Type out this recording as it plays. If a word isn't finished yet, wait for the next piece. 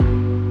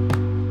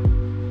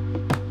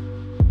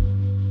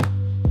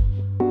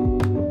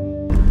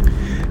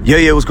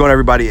Yo, what's going on,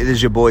 everybody? It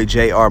is your boy,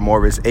 J.R.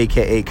 Morris,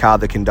 a.k.a. Kyle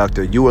the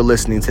Conductor. You are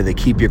listening to the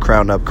Keep Your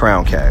Crown Up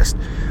Crowncast.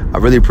 I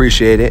really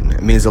appreciate it.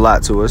 It means a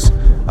lot to us.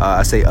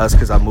 I say us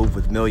because I move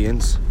with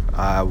millions.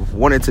 I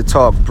wanted to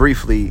talk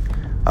briefly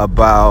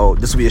about,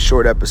 this will be a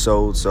short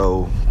episode,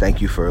 so thank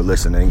you for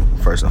listening,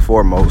 first and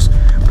foremost.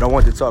 But I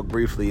wanted to talk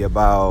briefly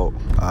about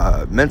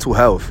mental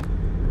health.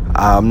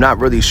 I'm not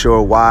really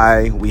sure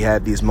why we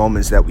have these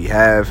moments that we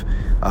have,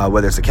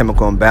 whether it's a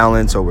chemical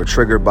imbalance or we're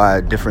triggered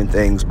by different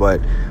things.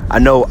 But I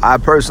know I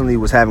personally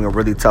was having a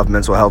really tough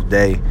mental health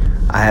day.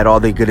 I had all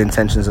the good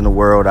intentions in the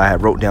world. I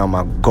had wrote down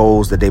my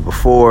goals the day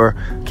before,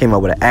 came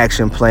up with an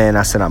action plan.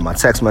 I sent out my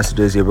text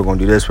messages. Yeah, we're going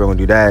to do this, we're going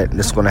to do that. And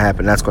this is going to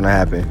happen, that's going to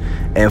happen.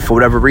 And for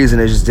whatever reason,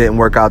 it just didn't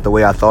work out the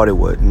way I thought it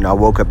would. I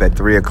woke up at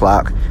 3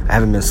 o'clock. I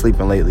haven't been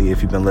sleeping lately,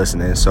 if you've been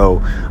listening.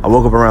 So I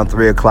woke up around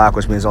 3 o'clock,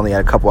 which means I only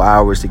had a couple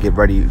hours to get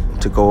ready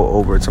to go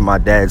over to my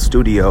dad's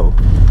studio.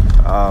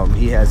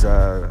 He has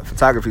a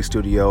photography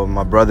studio, and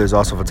my brother's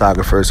also a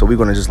photographer, so we're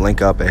going to just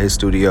link up at his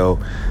studio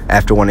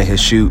after one of his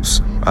shoots.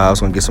 I was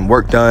going to get some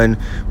work done.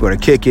 We're going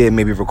to kick it,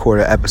 maybe record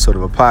an episode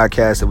of a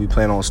podcast that we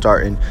plan on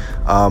starting.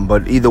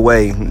 But either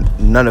way,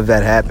 none of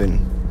that happened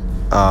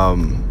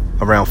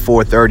around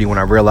 4:30 when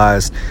I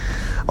realized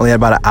I only had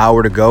about an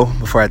hour to go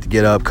before I had to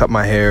get up, cut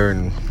my hair,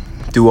 and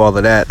do all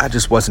of that. I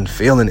just wasn't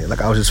feeling it.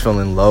 Like, I was just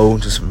feeling low,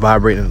 just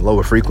vibrating at a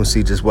lower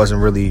frequency, just wasn't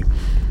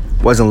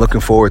looking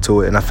forward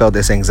to it. And I felt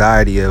this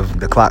anxiety of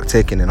the clock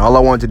ticking, and all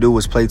I wanted to do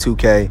was play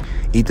 2K,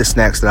 eat the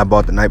snacks that I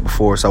bought the night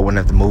before so I wouldn't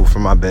have to move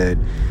from my bed,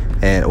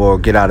 or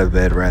get out of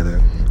bed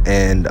rather,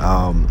 and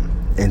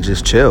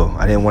just chill.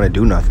 I didn't want to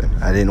do nothing.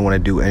 I didn't want to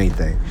do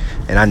anything.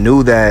 And I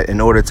knew that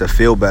in order to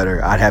feel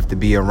better, I'd have to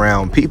be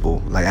around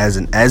people. Like, as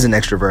an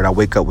extrovert, I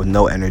wake up with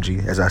no energy,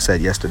 as I said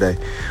yesterday,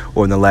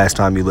 or in the last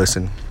time you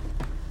listened.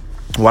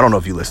 Well, I don't know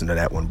if you listened to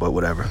that one, but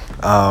whatever.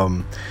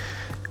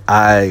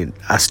 I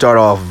start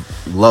off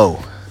low,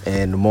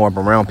 and the more I'm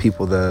around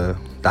people, the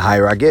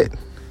higher I get.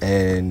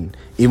 And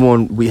even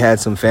when we had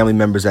some family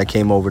members that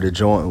came over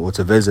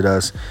to visit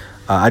us,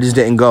 I just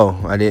didn't go.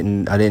 I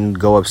didn't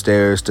go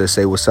upstairs to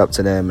say what's up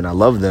to them, and I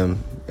love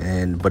them.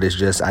 But it's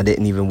just, I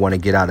didn't even want to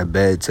get out of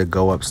bed to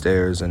go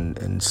upstairs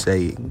and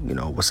say,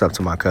 what's up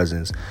to my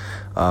cousins.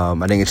 I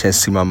didn't get a chance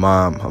to see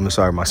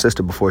my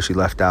sister before she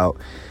left out.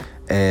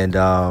 And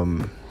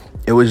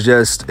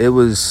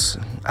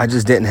I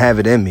just didn't have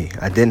it in me.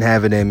 I didn't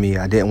have it in me.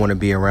 I didn't want to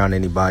be around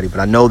anybody.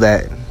 But I know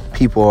that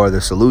people are the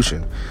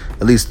solution,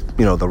 at least,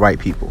 the right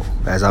people.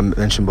 As I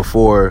mentioned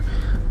before,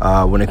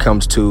 when it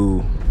comes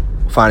to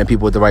finding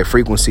people with the right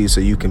frequency so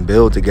you can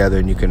build together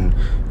and you can,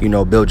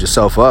 build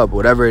yourself up,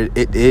 whatever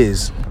it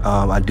is,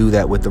 I do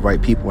that with the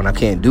right people. And I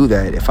can't do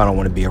that if I don't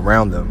want to be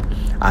around them.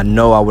 I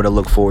know I would have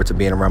looked forward to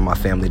being around my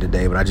family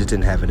today, but I just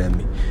didn't have it in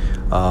me.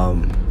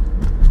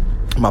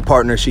 My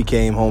partner, she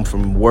came home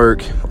from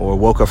work, or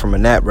woke up from a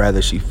nap rather.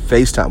 She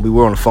FaceTimed. We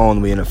were on the phone.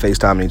 We ended up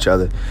FaceTiming each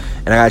other,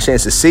 and I got a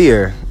chance to see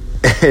her.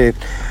 And,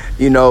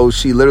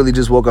 she literally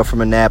just woke up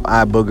from a nap,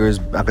 eye boogers.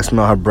 I could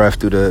smell her breath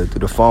through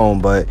the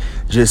phone, but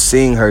just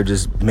seeing her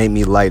just made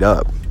me light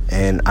up.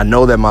 And I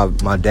know that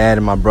my dad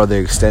and my brother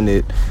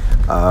extended.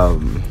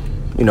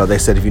 They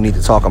said, if you need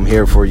to talk, I'm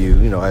here for you,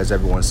 as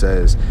everyone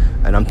says.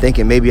 And I'm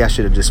thinking maybe I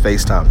should have just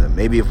FaceTimed them.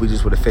 Maybe if we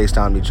just would have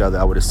FaceTimed each other,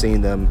 I would have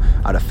seen them,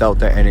 I'd have felt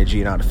their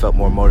energy, and I'd have felt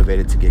more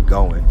motivated to get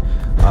going.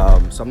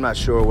 So I'm not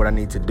sure what I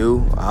need to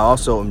do. I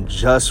also am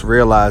just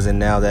realizing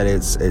now that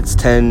it's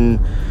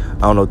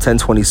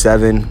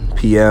 10:27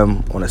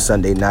 p.m. on a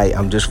Sunday night.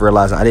 I'm just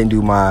realizing I didn't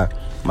do my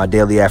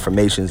daily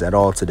affirmations at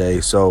all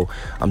today. So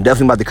I'm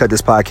definitely about to cut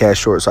this podcast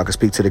short so I can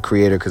speak to the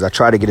creator, because I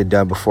try to get it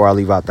done before I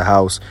leave out the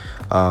house.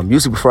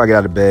 Usually before I get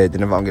out of bed.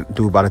 Then if I'm going to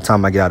do it by the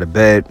time I get out of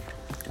bed,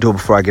 do it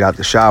before I get out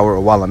the shower, or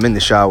while I'm in the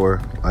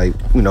shower, or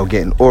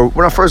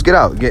when I first get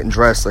out, getting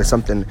dressed, like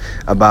something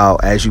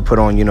about as you put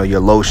on, your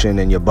lotion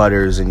and your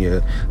butters and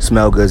your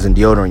smell goods and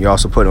deodorant, you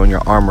also put on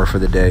your armor for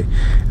the day.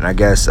 And I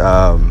guess,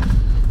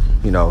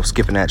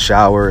 skipping that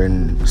shower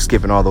and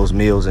skipping all those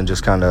meals and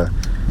just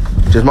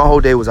my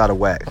whole day was out of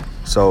whack.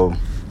 So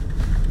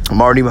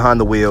I'm already behind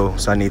the wheel,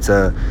 so I need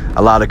to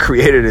allow the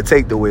creator to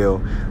take the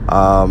wheel. So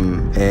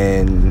I'm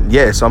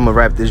gonna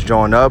wrap this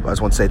joint up. I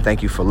just want to say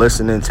thank you for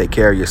listening. Take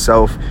care of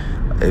yourself.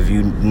 If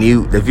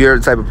you're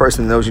the type of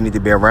person that knows you need to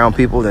be around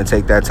people, then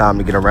take that time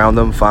to get around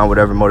them. Find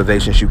whatever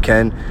motivations you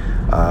can.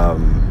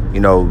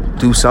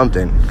 Do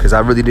something, because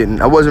I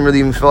wasn't really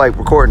even feel like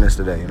recording this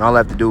today, and all I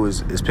have to do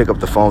is pick up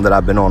the phone that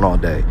I've been on all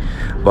day.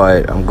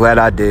 But I'm glad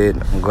I did.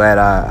 I'm glad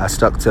I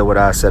stuck to what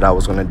I said I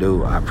was going to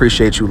do. I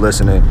appreciate you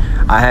listening.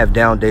 I have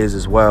down days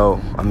as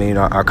well. I mean,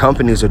 our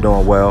companies are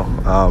doing well.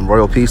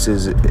 Royal Peace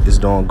is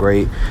doing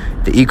great.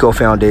 The Eco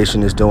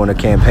Foundation is doing a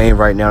campaign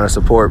right now to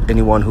support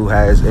anyone who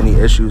has any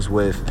issues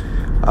with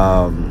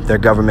their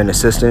government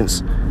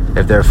assistance.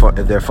 If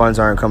their funds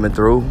aren't coming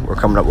through, we're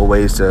coming up with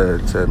ways to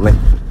link,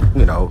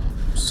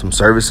 some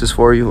services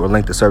for you, or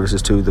link the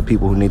services to the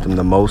people who need them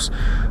the most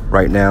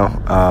right now.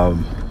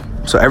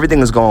 So everything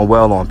is going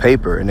well on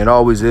paper, and it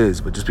always is.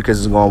 But just because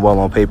it's going well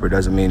on paper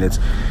doesn't mean it's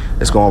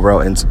going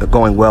well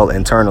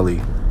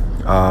internally.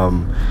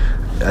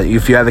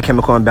 If you have a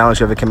chemical imbalance,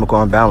 you have a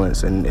chemical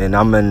imbalance. And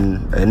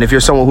if you're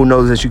someone who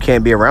knows that you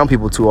can't be around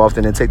people too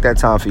often, then take that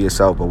time for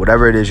yourself. But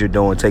whatever it is you're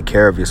doing, take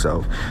care of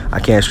yourself. I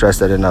can't stress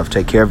that enough.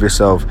 Take care of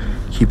yourself.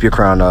 Keep your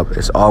crown up.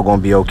 It's all going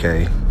to be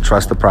okay.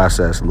 Trust the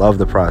process. Love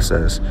the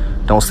process.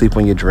 Don't sleep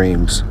on your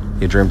dreams.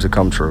 Your dreams will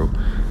come true.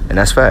 And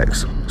that's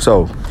facts.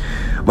 So,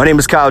 my name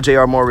is Kyle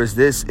J.R. Morris.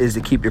 This is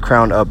the Keep Your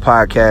Crown Up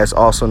podcast,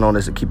 also known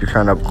as the Keep Your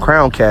Crown Up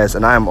Crowncast.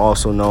 And I am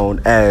also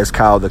known as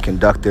Kyle the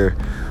Conductor.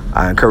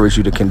 I encourage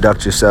you to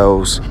conduct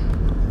yourselves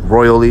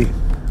royally,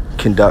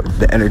 conduct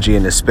the energy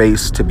in the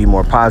space to be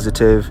more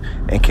positive,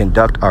 and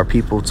conduct our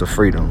people to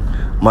freedom.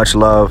 Much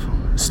love.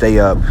 Stay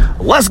up.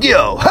 Let's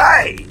go.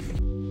 Hey!